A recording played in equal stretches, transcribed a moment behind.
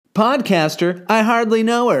Podcaster, I hardly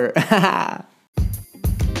know her.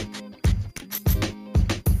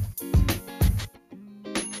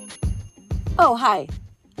 Oh, hi.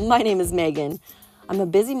 My name is Megan. I'm a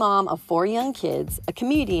busy mom of 4 young kids, a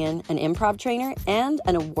comedian, an improv trainer, and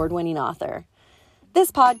an award-winning author.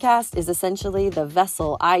 This podcast is essentially the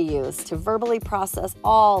vessel I use to verbally process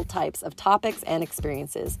all types of topics and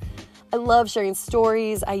experiences. I love sharing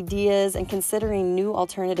stories, ideas, and considering new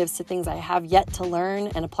alternatives to things I have yet to learn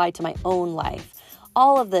and apply to my own life.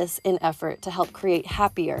 All of this in effort to help create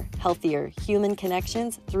happier, healthier human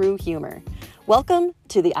connections through humor. Welcome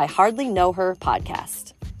to the I Hardly Know Her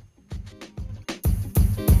podcast.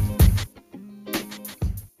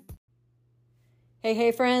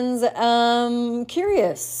 Hey friends,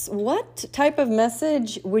 curious, what type of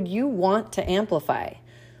message would you want to amplify?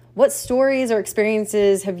 What stories or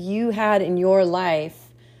experiences have you had in your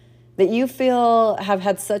life that you feel have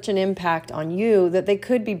had such an impact on you that they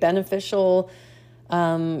could be beneficial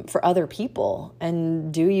for other people?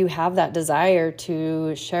 And do you have that desire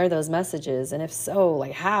to share those messages? And if so,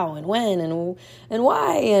 like how and when and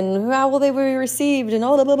why and how will they be received and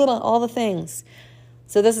all the things.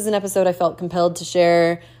 So this is an episode I felt compelled to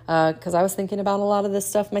share because I was thinking about a lot of this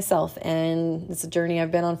stuff myself. And it's a journey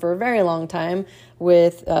I've been on for a very long time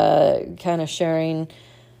with kind of sharing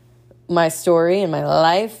my story and my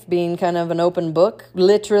life, being kind of an open book,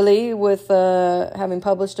 literally, with having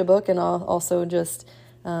published a book, and also just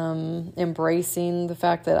embracing the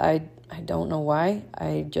fact that I don't know why.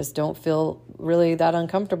 I just don't feel really that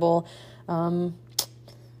uncomfortable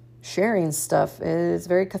sharing stuff. It's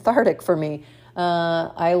very cathartic for me.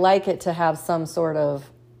 I like it to have some sort of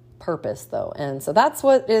purpose, though. And so that's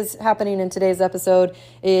what is happening in today's episode,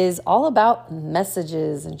 is all about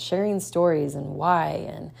messages and sharing stories and why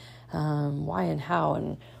and how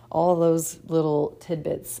and all those little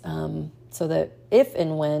tidbits, so that if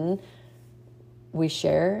and when we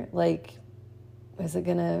share, like, is it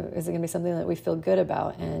gonna be something that we feel good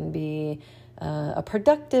about and be a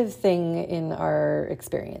productive thing in our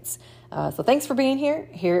experience. So thanks for being here.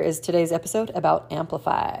 Here is today's episode about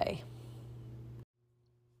Amplify.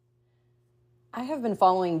 I have been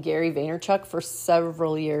following Gary Vaynerchuk for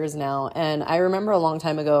several years now, and I remember a long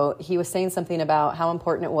time ago, he was saying something about how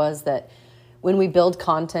important it was that when we build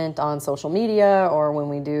content on social media or when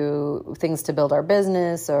we do things to build our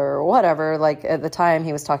business or whatever, like at the time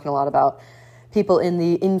he was talking a lot about people in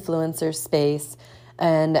the influencer space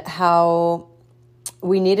and how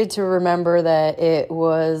we needed to remember that it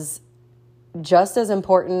was just as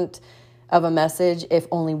important of a message if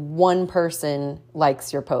only one person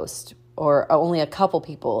likes your post or only a couple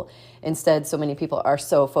people. Instead, so many people are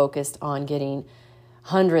so focused on getting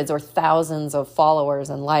hundreds or thousands of followers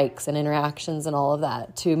and likes and interactions and all of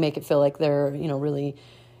that to make it feel like they're, really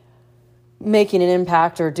making an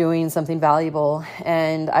impact or doing something valuable.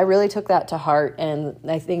 And I really took that to heart. And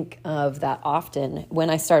I think of that often. When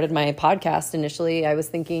I started my podcast initially, I was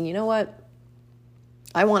thinking, you know what?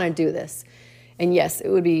 I want to do this. And yes, it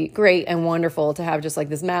would be great and wonderful to have just like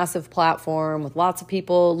this massive platform with lots of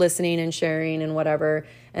people listening and sharing and whatever.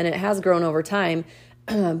 And it has grown over time,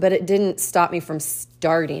 but it didn't stop me from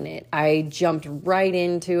starting it. I jumped right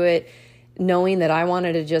into it knowing that I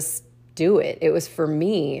wanted to just do it. It was for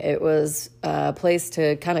me. It was a place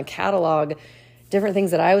to kind of catalog different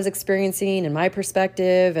things that I was experiencing in my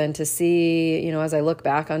perspective and to see, as I look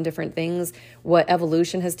back on different things, what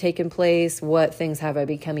evolution has taken place, what things have I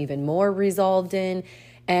become even more resolved in.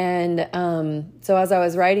 And so as I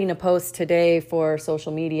was writing a post today for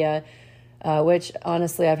social media, which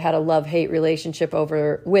honestly I've had a love-hate relationship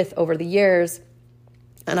over the years,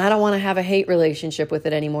 and I don't want to have a hate relationship with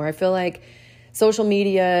it anymore. I feel like social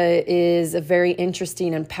media is a very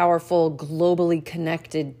interesting and powerful, globally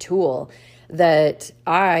connected tool that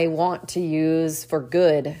I want to use for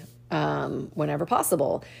good whenever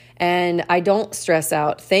possible. And I don't stress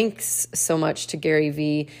out. Thanks so much to Gary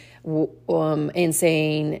V in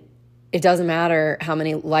saying it doesn't matter how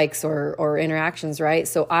many likes or interactions, right?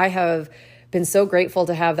 So I have been so grateful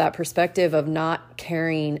to have that perspective of not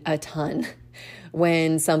caring a ton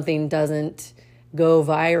when something doesn't go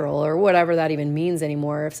viral or whatever that even means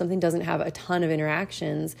anymore. If something doesn't have a ton of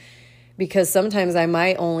interactions, because sometimes I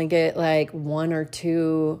might only get like 1 or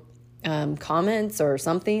 2 comments or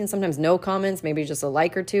something, sometimes no comments, maybe just a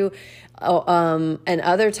like or 2. And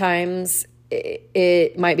other times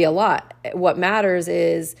it might be a lot. What matters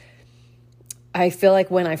is I feel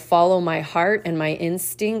like when I follow my heart and my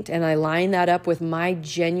instinct and I line that up with my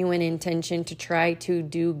genuine intention to try to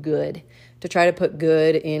do good, to try to put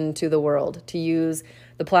good into the world, to use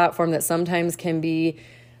the platform that sometimes can be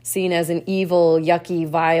seen as an evil, yucky,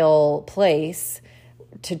 vile place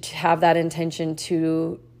to have that intention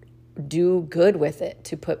to do good with it,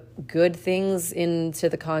 to put good things into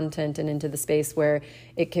the content and into the space where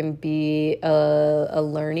it can be a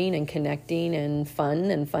learning and connecting and fun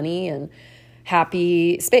and funny and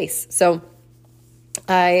happy space. So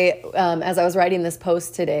I, as I was writing this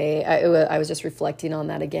post today, I was just reflecting on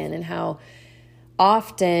that again, and how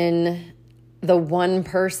often the one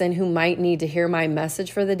person who might need to hear my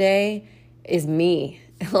message for the day is me.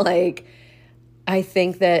 Like, I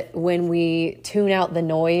think that when we tune out the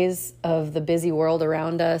noise of the busy world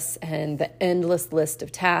around us and the endless list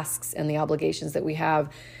of tasks and the obligations that we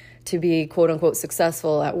have to be quote unquote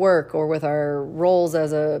successful at work or with our roles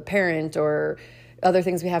as a parent or other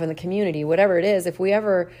things we have in the community, whatever it is, if we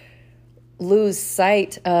ever lose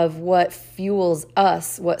sight of what fuels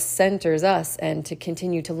us, what centers us, and to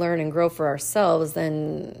continue to learn and grow for ourselves,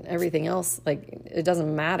 then everything else, like, it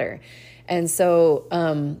doesn't matter. And so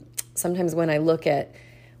sometimes when I look at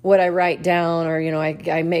what I write down, or,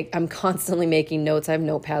 I'm constantly making notes. I have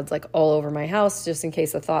notepads like all over my house just in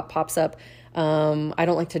case a thought pops up. I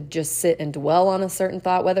don't like to just sit and dwell on a certain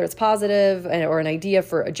thought, whether it's positive or an idea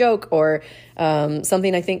for a joke or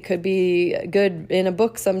something I think could be good in a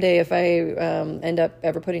book someday if I end up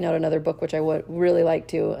ever putting out another book, which I would really like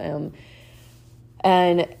to.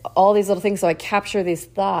 And all these little things. So I capture these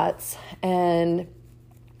thoughts, and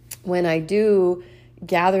when I do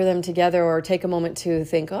gather them together or take a moment to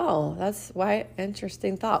think, oh, that's why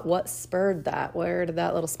interesting thought. What spurred that? Where did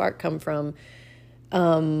that little spark come from?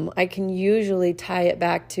 I can usually tie it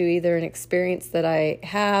back to either an experience that I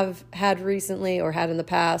have had recently or had in the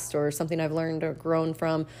past, or something I've learned or grown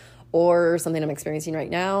from, or something I'm experiencing right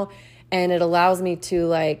now. And it allows me to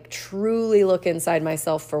like truly look inside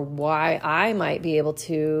myself for why I might be able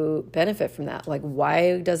to benefit from that. Like,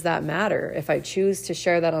 why does that matter? If I choose to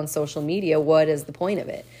share that on social media, what is the point of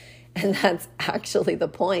it? And that's actually the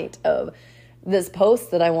point of this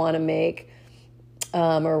post that I want to make,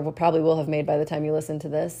 or probably will have made by the time you listen to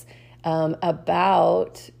this,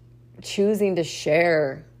 about choosing to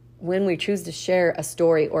share. When we choose to share a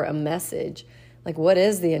story or a message, like, what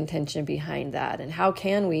is the intention behind that? And how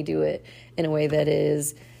can we do it in a way that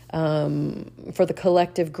is for the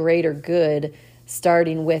collective greater good,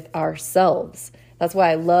 starting with ourselves? That's why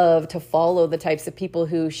I love to follow the types of people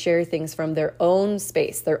who share things from their own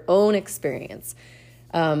space, their own experience.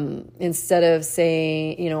 Instead of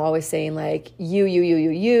saying, always saying like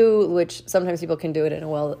you, which sometimes people can do it in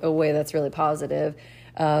a way that's really positive.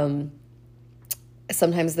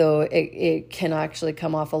 Sometimes, though, it can actually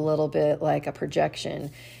come off a little bit like a projection,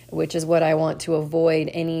 which is what I want to avoid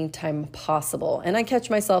anytime possible. And I catch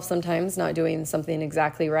myself sometimes not doing something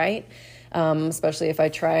exactly right, especially if I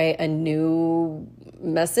try a new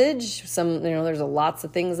message. There's lots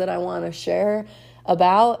of things that I want to share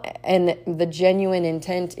about, and the genuine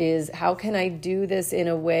intent is, how can I do this in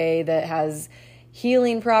a way that has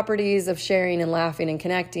healing properties of sharing and laughing and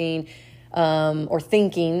connecting, or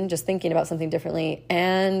just thinking about something differently,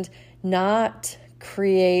 and not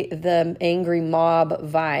create the angry mob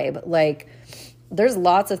vibe. Like, there's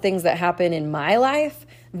lots of things that happen in my life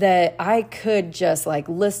that I could just like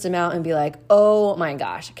list them out and be like, oh my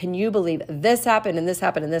gosh, can you believe this happened and this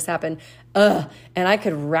happened and this happened? And I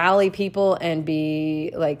could rally people and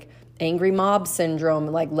be like angry mob syndrome,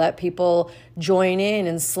 like let people join in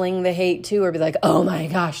and sling the hate too, or be like, oh my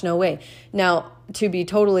gosh, no way. Now, to be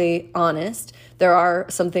totally honest, there are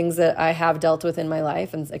some things that I have dealt with in my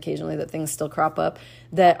life, and occasionally that things still crop up,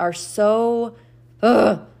 that are so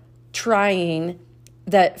trying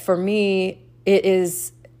that for me, it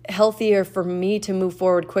is healthier for me to move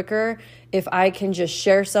forward quicker if I can just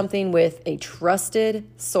share something with a trusted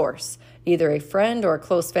source, either a friend or a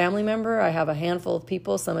close family member. I have a handful of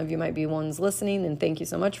people. Some of you might be ones listening, and thank you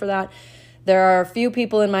so much for that. There are a few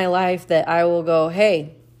people in my life that I will go,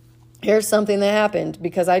 hey, here's something that happened,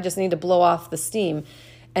 because I just need to blow off the steam.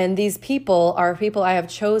 And these people are people I have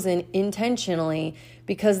chosen intentionally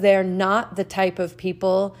because they're not the type of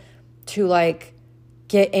people to like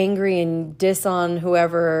get angry and diss on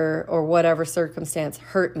whoever or whatever circumstance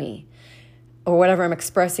hurt me or whatever I'm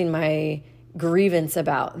expressing my grievance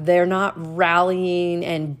about. They're not rallying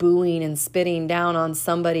and booing and spitting down on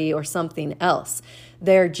somebody or something else.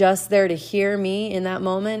 They're just there to hear me in that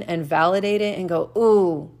moment and validate it and go,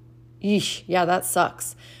 ooh, yeesh, yeah, that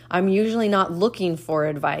sucks. I'm usually not looking for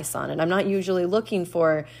advice on it. I'm not usually looking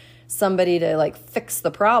for somebody to like fix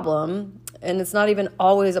the problem. And it's not even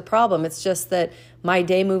always a problem. It's just that my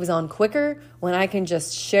day moves on quicker when I can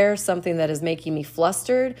just share something that is making me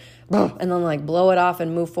flustered and then like blow it off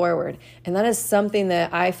and move forward. And that is something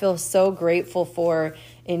that I feel so grateful for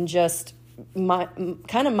in just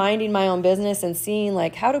kind of minding my own business and seeing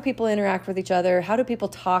like, how do people interact with each other? How do people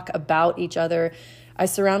talk about each other? I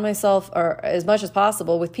surround myself, or as much as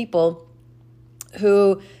possible, with people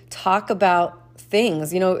who talk about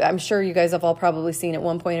things. I'm sure you guys have all probably seen at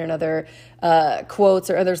one point or another quotes,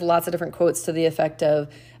 or there's lots of different quotes to the effect of,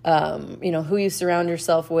 who you surround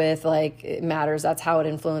yourself with, like, it matters. That's how it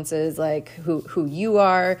influences like who you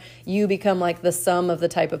are. You become like the sum of the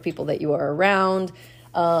type of people that you are around.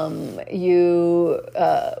 When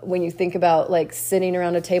you think about like sitting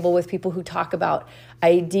around a table with people who talk about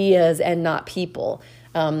ideas and not people,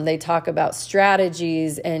 they talk about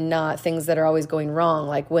strategies and not things that are always going wrong.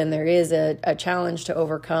 Like when there is a challenge to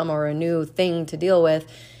overcome or a new thing to deal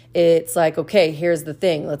with, it's like, okay, here's the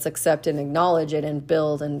thing. Let's accept and acknowledge it and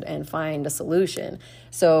build and find a solution.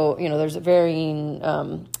 So, there's varying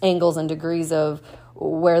angles and degrees of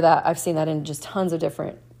where that I've seen that in just tons of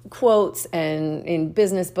different quotes and in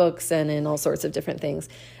business books and in all sorts of different things.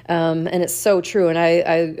 And it's so true. And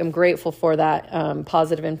I am grateful for that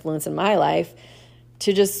positive influence in my life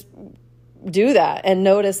to just do that and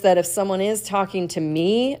notice that if someone is talking to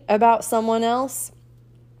me about someone else,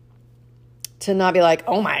 to not be like,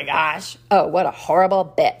 oh my gosh, oh, what a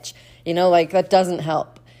horrible bitch. Like that doesn't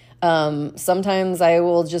help. Sometimes I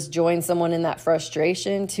will just join someone in that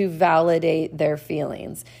frustration to validate their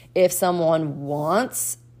feelings. If someone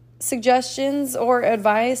wants suggestions or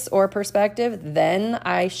advice or perspective, then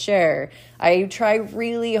I share. I try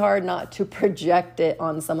really hard not to project it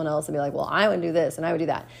on someone else and be like, well, I would do this and I would do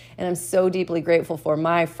that. And I'm so deeply grateful for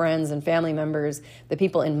my friends and family members, the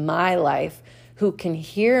people in my life who can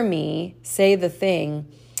hear me say the thing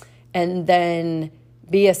and then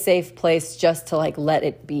be a safe place just to like let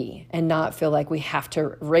it be and not feel like we have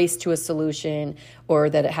to race to a solution or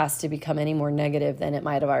that it has to become any more negative than it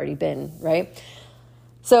might have already been, right?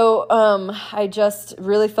 So I just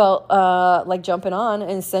really felt like jumping on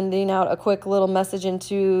and sending out a quick little message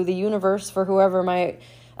into the universe for whoever might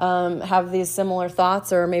have these similar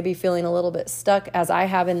thoughts or maybe feeling a little bit stuck as I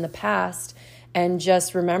have in the past, and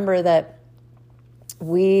just remember that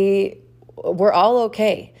we're all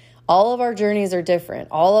okay. All of our journeys are different.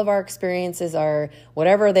 All of our experiences are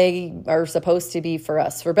whatever they are supposed to be for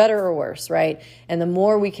us, for better or worse, right? And the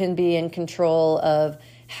more we can be in control of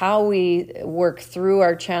how we work through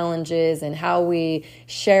our challenges and how we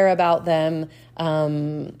share about them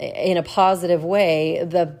in a positive way,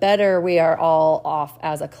 the better we are all off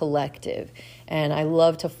as a collective. And I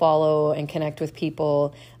love to follow and connect with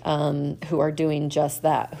people who are doing just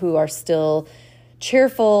that, who are still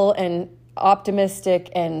cheerful and optimistic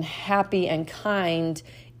and happy and kind,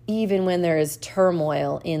 even when there is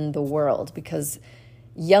turmoil in the world, because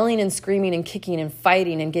yelling and screaming and kicking and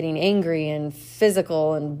fighting and getting angry and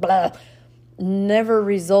physical and blah never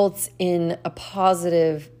results in a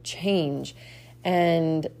positive change.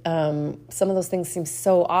 And some of those things seem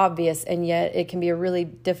so obvious, and yet it can be a really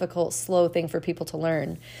difficult, slow thing for people to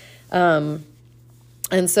learn.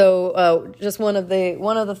 And so just one of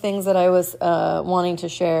the things that I was wanting to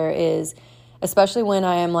share is, especially when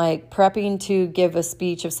I am like prepping to give a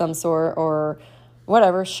speech of some sort or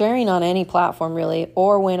whatever, sharing on any platform really,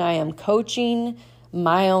 or when I am coaching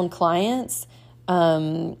my own clients,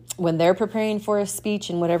 when they're preparing for a speech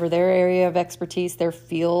in whatever their area of expertise, their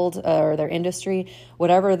field or their industry,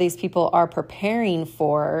 whatever these people are preparing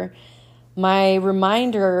for, my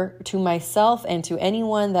reminder to myself and to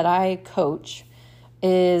anyone that I coach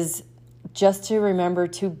is just to remember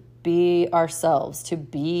to be ourselves, to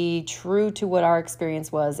be true to what our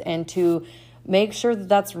experience was, and to make sure that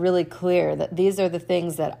that's really clear, that these are the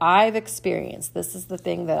things that I've experienced. This is the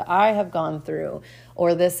thing that I have gone through,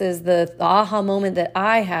 or this is the aha moment that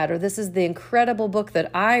I had, or this is the incredible book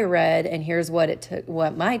that I read, and here's what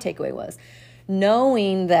what my takeaway was.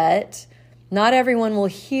 Knowing that not everyone will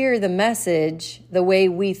hear the message the way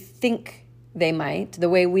we think they might, the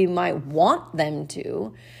way we might want them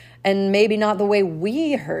to, and maybe not the way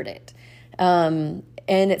we heard it.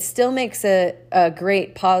 And it still makes a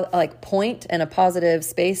great point and a positive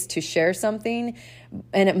space to share something.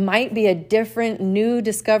 And it might be a different new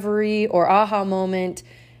discovery or aha moment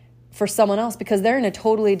for someone else because they're in a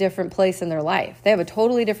totally different place in their life. They have a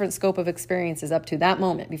totally different scope of experiences up to that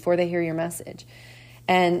moment before they hear your message.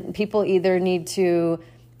 And people either need to,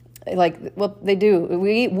 they do.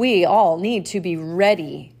 We all need to be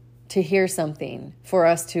ready to hear something for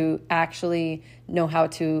us to actually know how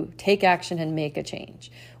to take action and make a change.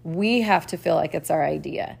 We have to feel like it's our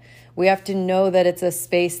idea. We have to know that it's a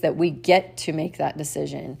space that we get to make that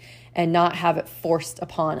decision and not have it forced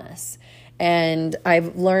upon us. And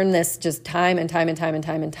I've learned this just time and time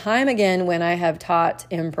again when I have taught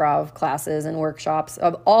improv classes and workshops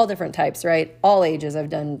of all different types, right? All ages. I've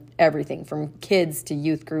done everything from kids to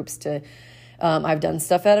youth groups to I've done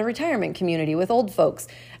stuff at a retirement community with old folks.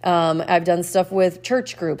 I've done stuff with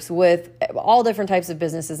church groups, with all different types of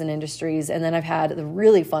businesses and industries. And then I've had the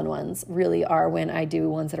really fun ones really are when I do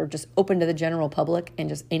ones that are just open to the general public and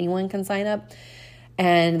just anyone can sign up.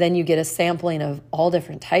 And then you get a sampling of all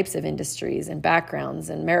different types of industries and backgrounds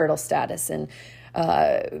and marital status and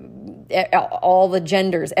all the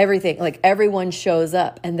genders, everything. Like everyone shows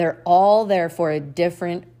up and they're all there for a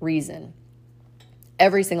different reason.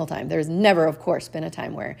 Every single time. There's never, of course, been a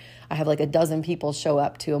time where I have like a dozen people show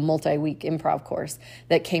up to a multi-week improv course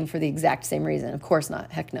that came for the exact same reason. Of course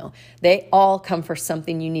not. Heck no. They all come for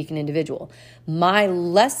something unique and individual. My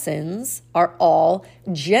lessons are all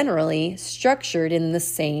generally structured in the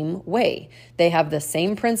same way. They have the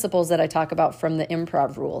same principles that I talk about from the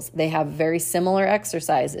improv rules. They have very similar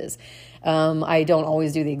exercises. I don't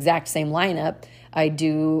always do the exact same lineup. I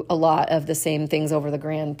do a lot of the same things over the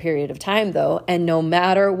grand period of time, though. And no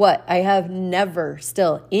matter what, I have never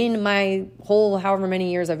still, in my whole however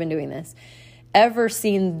many years I've been doing this, ever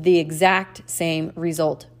seen the exact same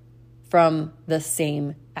result from the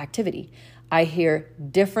same activity. I hear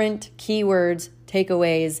different keywords,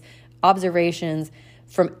 takeaways, observations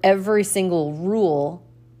from every single rule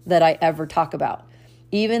that I ever talk about.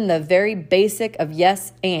 Even the very basic of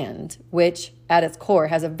yes and, which at its core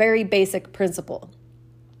has a very basic principle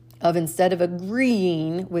of instead of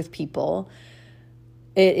agreeing with people,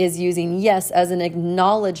 it is using yes as an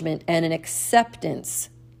acknowledgement and an acceptance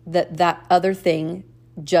that that other thing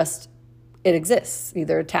just, it exists,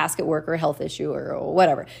 either a task at work or a health issue or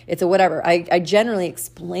whatever. It's a whatever. I generally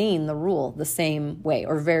explain the rule the same way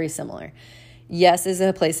or very similar. Yes is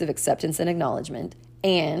a place of acceptance and acknowledgement,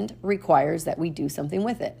 and requires that we do something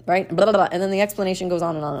with it, right? Blah, blah, blah. And then the explanation goes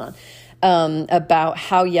on and on and on about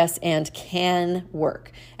how yes and can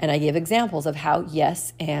work. And I give examples of how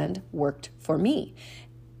yes and worked for me.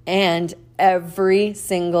 And every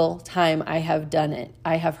single time I have done it,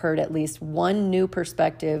 I have heard at least one new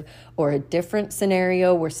perspective or a different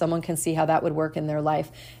scenario where someone can see how that would work in their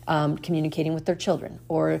life, communicating with their children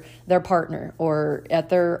or their partner or at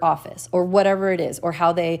their office or whatever it is, or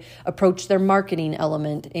how they approach their marketing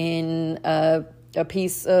element in a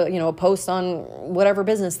piece, a post on whatever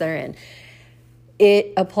business they're in.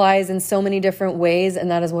 It applies in so many different ways, and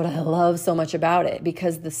that is what I love so much about it,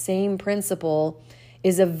 because the same principle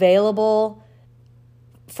is available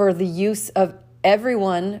for the use of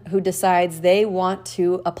everyone who decides they want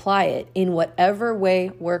to apply it in whatever way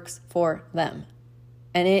works for them.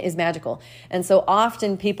 And it is magical. And so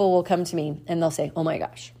often people will come to me and they'll say, oh my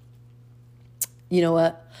gosh, you know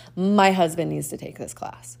what? My husband needs to take this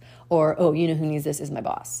class. Or, oh, you know who needs this is my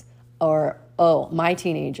boss. Or, oh, my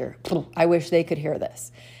teenager, I wish they could hear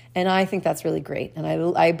this. And I think that's really great. And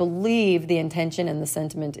I believe the intention and the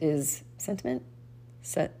sentiment is sentiment.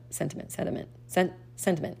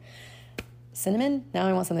 Cinnamon? Now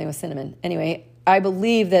I want something with cinnamon. Anyway, I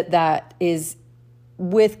believe that is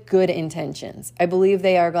with good intentions. I believe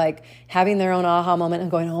they are like having their own aha moment and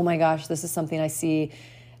going, oh my gosh, this is something I see,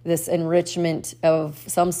 this enrichment of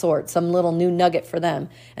some sort, some little new nugget for them.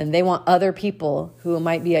 And they want other people who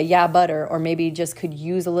might be a yeah butter or maybe just could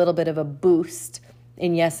use a little bit of a boost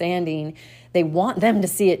in yes-anding. They want them to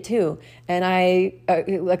see it too. And I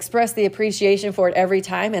express the appreciation for it every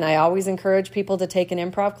time. And I always encourage people to take an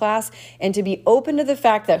improv class and to be open to the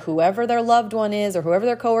fact that whoever their loved one is or whoever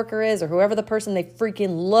their coworker is or whoever the person they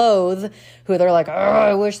freaking loathe, who they're like, oh,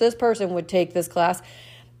 I wish this person would take this class.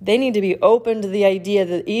 They need to be open to the idea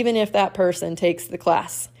that even if that person takes the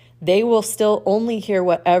class, they will still only hear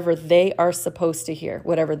whatever they are supposed to hear,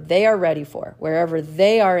 whatever they are ready for, wherever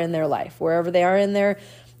they are in their life, wherever they are in their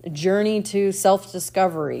journey to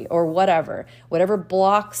self-discovery or whatever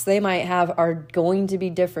blocks they might have are going to be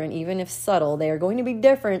different. Even if subtle, they are going to be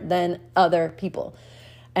different than other people.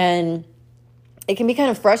 And it can be kind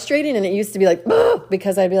of frustrating. And it used to be like,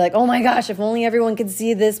 because I'd be like, oh my gosh, if only everyone could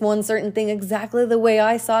see this one certain thing exactly the way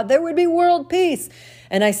I saw it, there would be world peace.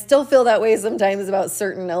 And I still feel that way sometimes about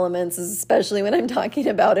certain elements, especially when I'm talking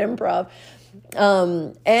about improv.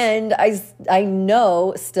 And I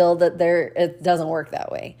know still that it doesn't work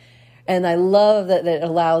that way. And I love that it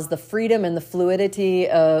allows the freedom and the fluidity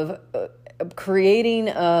of creating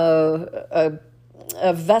a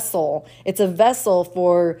vessel. It's a vessel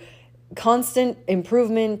for constant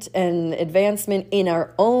improvement and advancement in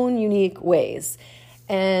our own unique ways.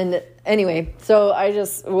 And anyway, so I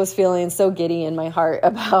just was feeling so giddy in my heart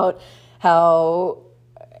about how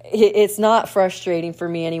it's not frustrating for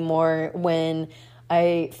me anymore when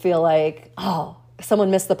I feel like, oh,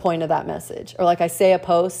 someone missed the point of that message. Or like I say a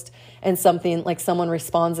post and something like someone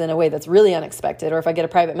responds in a way that's really unexpected. Or if I get a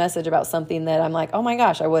private message about something that I'm like, oh my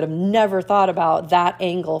gosh, I would have never thought about that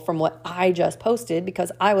angle from what I just posted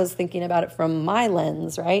because I was thinking about it from my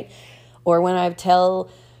lens, right? Or when I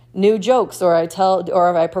tell new jokes or if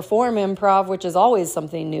I perform improv, which is always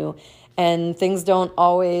something new, and things don't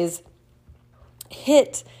always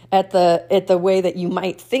hit at the way that you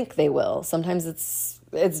might think they will. Sometimes it's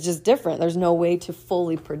just different. There's no way to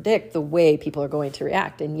fully predict the way people are going to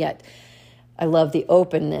react. And yet I love the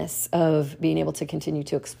openness of being able to continue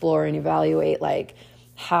to explore and evaluate like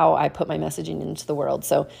how I put my messaging into the world.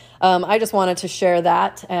 So I just wanted to share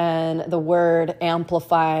that. And the word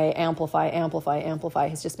amplify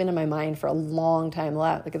has just been in my mind for a long time,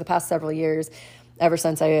 like the past several years, ever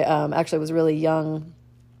since I actually was really young.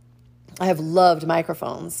 I have loved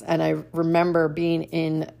microphones, and I remember being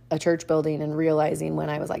in a church building and realizing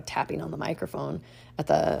when I was like tapping on the microphone at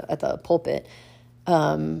the pulpit, that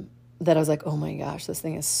I was like, oh my gosh, this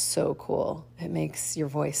thing is so cool. It makes your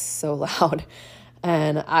voice so loud.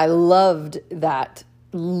 And I loved that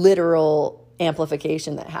literal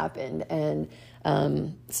amplification that happened. And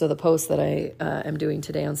so the post that I am doing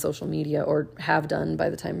today on social media, or have done by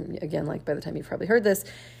the time you've probably heard this,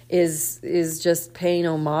 is just paying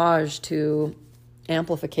homage to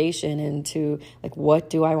amplification and to like, what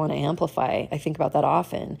do I want to amplify? I think about that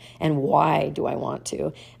often, and why do I want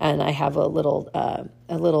to? And I have a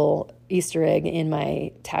little Easter egg in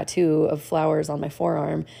my tattoo of flowers on my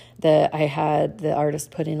forearm that I had the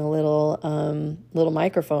artist put in a little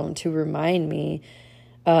microphone to remind me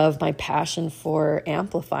of my passion for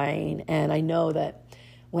amplifying. And I know that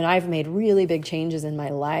when I've made really big changes in my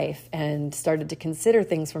life and started to consider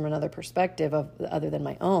things from another perspective other than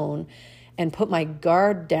my own, and put my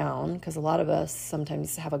guard down, because a lot of us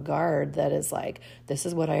sometimes have a guard that is like, this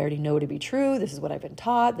is what I already know to be true, this is what I've been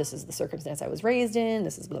taught, this is the circumstance I was raised in,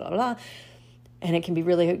 this is blah, blah, blah. And it can be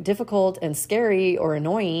really difficult and scary or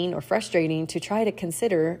annoying or frustrating to try to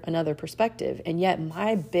consider another perspective. And yet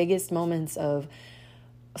my biggest moments of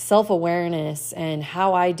self-awareness and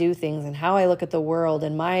how I do things and how I look at the world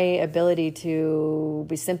and my ability to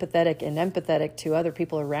be sympathetic and empathetic to other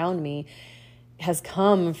people around me has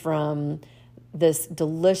come from this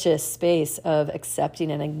delicious space of accepting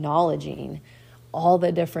and acknowledging all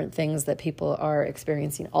the different things that people are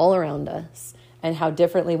experiencing all around us, and how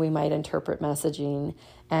differently we might interpret messaging,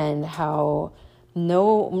 and how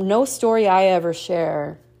no story I ever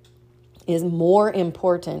share is more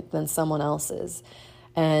important than someone else's.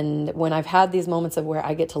 And when I've had these moments of where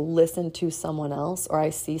I get to listen to someone else, or I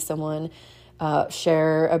see someone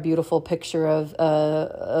share a beautiful picture of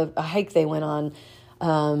a hike they went on,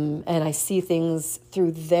 and I see things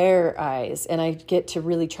through their eyes, and I get to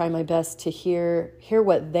really try my best to hear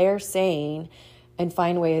what they're saying and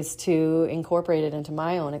find ways to incorporate it into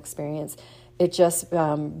my own experience. It just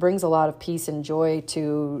brings a lot of peace and joy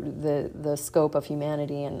to the scope of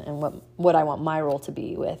humanity and what I want my role to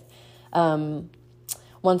be with.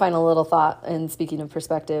 One final little thought, and speaking of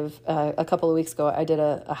perspective, a couple of weeks ago, I did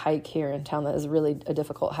a hike here in town that is really a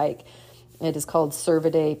difficult hike. It is called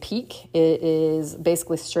Servadae Peak. It is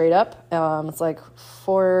basically straight up. It's like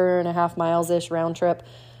 4.5 miles-ish round trip.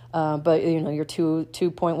 But your 2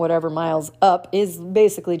 point whatever miles up is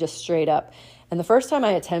basically just straight up. And the first time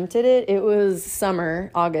I attempted it, it was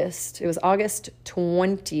August. It was August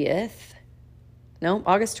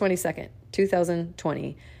 22nd,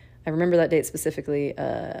 2020. I remember that date specifically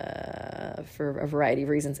for a variety of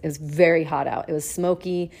reasons. It was very hot out. It was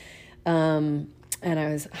smoky, and I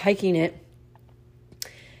was hiking it,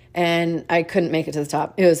 and I couldn't make it to the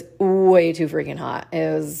top. It was way too freaking hot.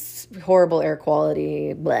 It was horrible air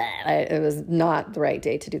quality. Blah. It was not the right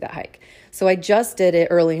day to do that hike. So I just did it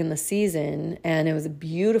early in the season, and it was a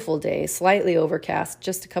beautiful day, slightly overcast,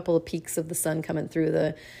 just a couple of peaks of the sun coming through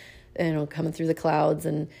the clouds,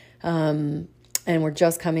 and we're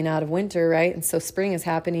just coming out of winter, right? And so spring is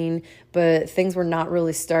happening, but things were not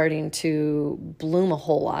really starting to bloom a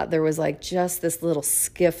whole lot. There was like just this little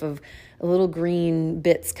skiff of little green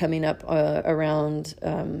bits coming up around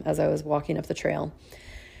as I was walking up the trail.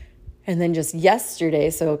 And then just yesterday,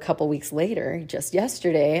 so a couple weeks later, just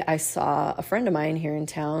yesterday, I saw a friend of mine here in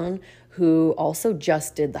town who also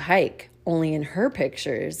just did the hike, only in her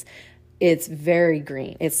pictures, it's very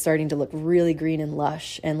green. It's starting to look really green and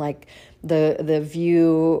lush, and like the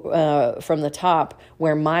view from the top,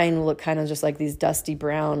 where mine look kind of just like these dusty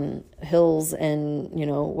brown hills and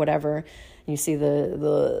whatever. You see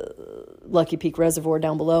the Lucky Peak Reservoir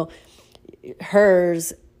down below.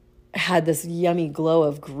 Hers had this yummy glow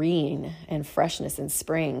of green and freshness in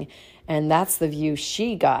spring. And that's the view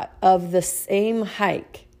she got of the same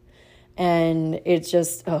hike. And it's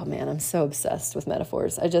just, oh man, I'm so obsessed with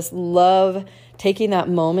metaphors. I just love taking that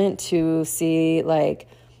moment to see like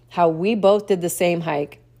how we both did the same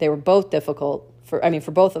hike. They were both difficult. For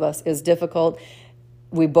both of us, is difficult.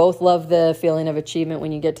 We both love the feeling of achievement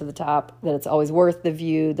when you get to the top, that it's always worth the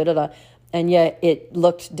view, and yet it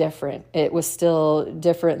looked different. It was still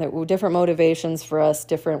different. There were different motivations for us,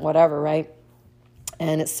 different whatever, right?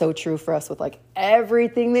 And it's so true for us with like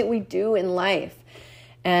everything that we do in life.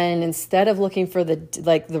 And instead of looking for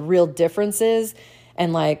the real differences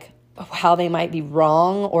and like how they might be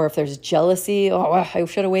wrong, or if there's jealousy, I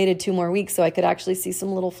should have waited 2 more weeks so I could actually see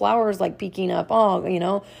some little flowers like peeking up,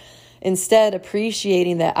 instead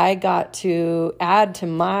appreciating that I got to add to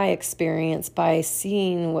my experience by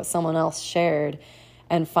seeing what someone else shared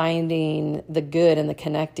and finding the good and the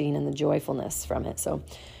connecting and the joyfulness from it. So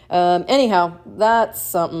anyhow, that's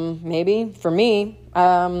something maybe for me.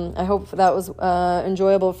 I hope that was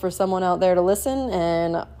enjoyable for someone out there to listen,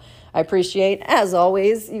 and I appreciate, as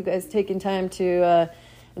always, you guys taking time to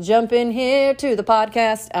jump in here to the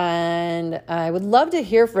podcast, and I would love to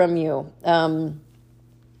hear from you.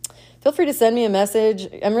 Feel free to send me a message.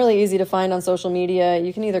 I'm really easy to find on social media.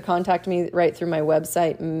 You can either contact me right through my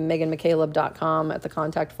website, meganmccaleb.com, at the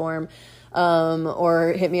contact form,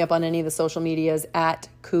 or hit me up on any of the social medias at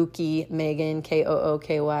Kooky Megan,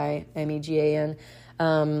 KOOKYMEGAN.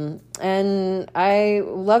 And I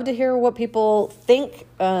love to hear what people think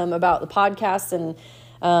about the podcast, and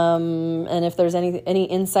if there's any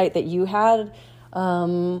insight that you had,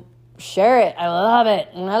 share it. I love it.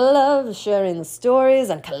 And I love sharing the stories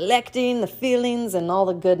and collecting the feelings and all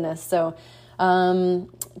the goodness. So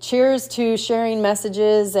cheers to sharing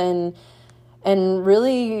messages and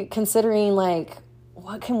really considering like,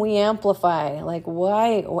 what can we amplify? Like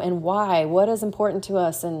why? What is important to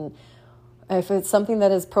us? And if it's something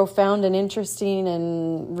that is profound and interesting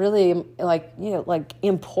and really like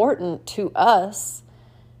important to us,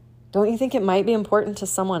 don't you think it might be important to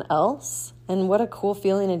someone else? And what a cool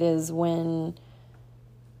feeling it is when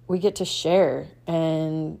we get to share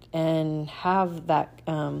and have that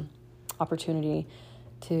opportunity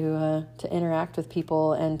to interact with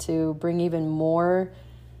people and to bring even more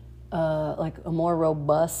like a more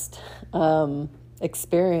robust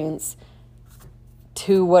experience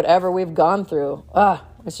to whatever we've gone through.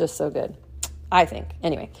 It's just so good, I think.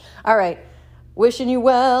 Anyway, all right. Wishing you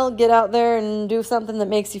well. Get out there and do something that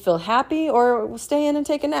makes you feel happy, or stay in and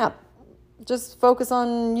take a nap. Just focus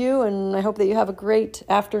on you, and I hope that you have a great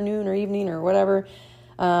afternoon or evening or whatever.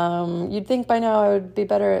 You'd think by now I would be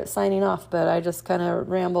better at signing off, but I just kind of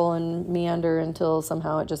ramble and meander until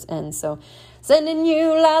somehow it just ends. So sending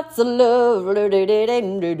you lots of love.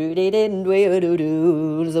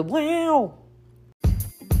 Wow.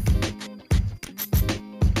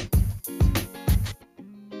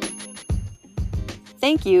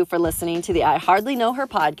 Thank you for listening to the I Hardly Know Her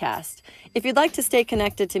podcast. If you'd like to stay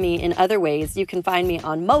connected to me in other ways, you can find me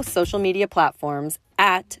on most social media platforms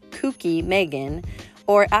at Kooky Megan,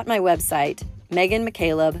 or at my website,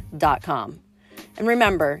 meganmccaleb.com. And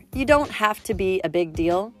remember, you don't have to be a big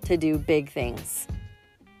deal to do big things.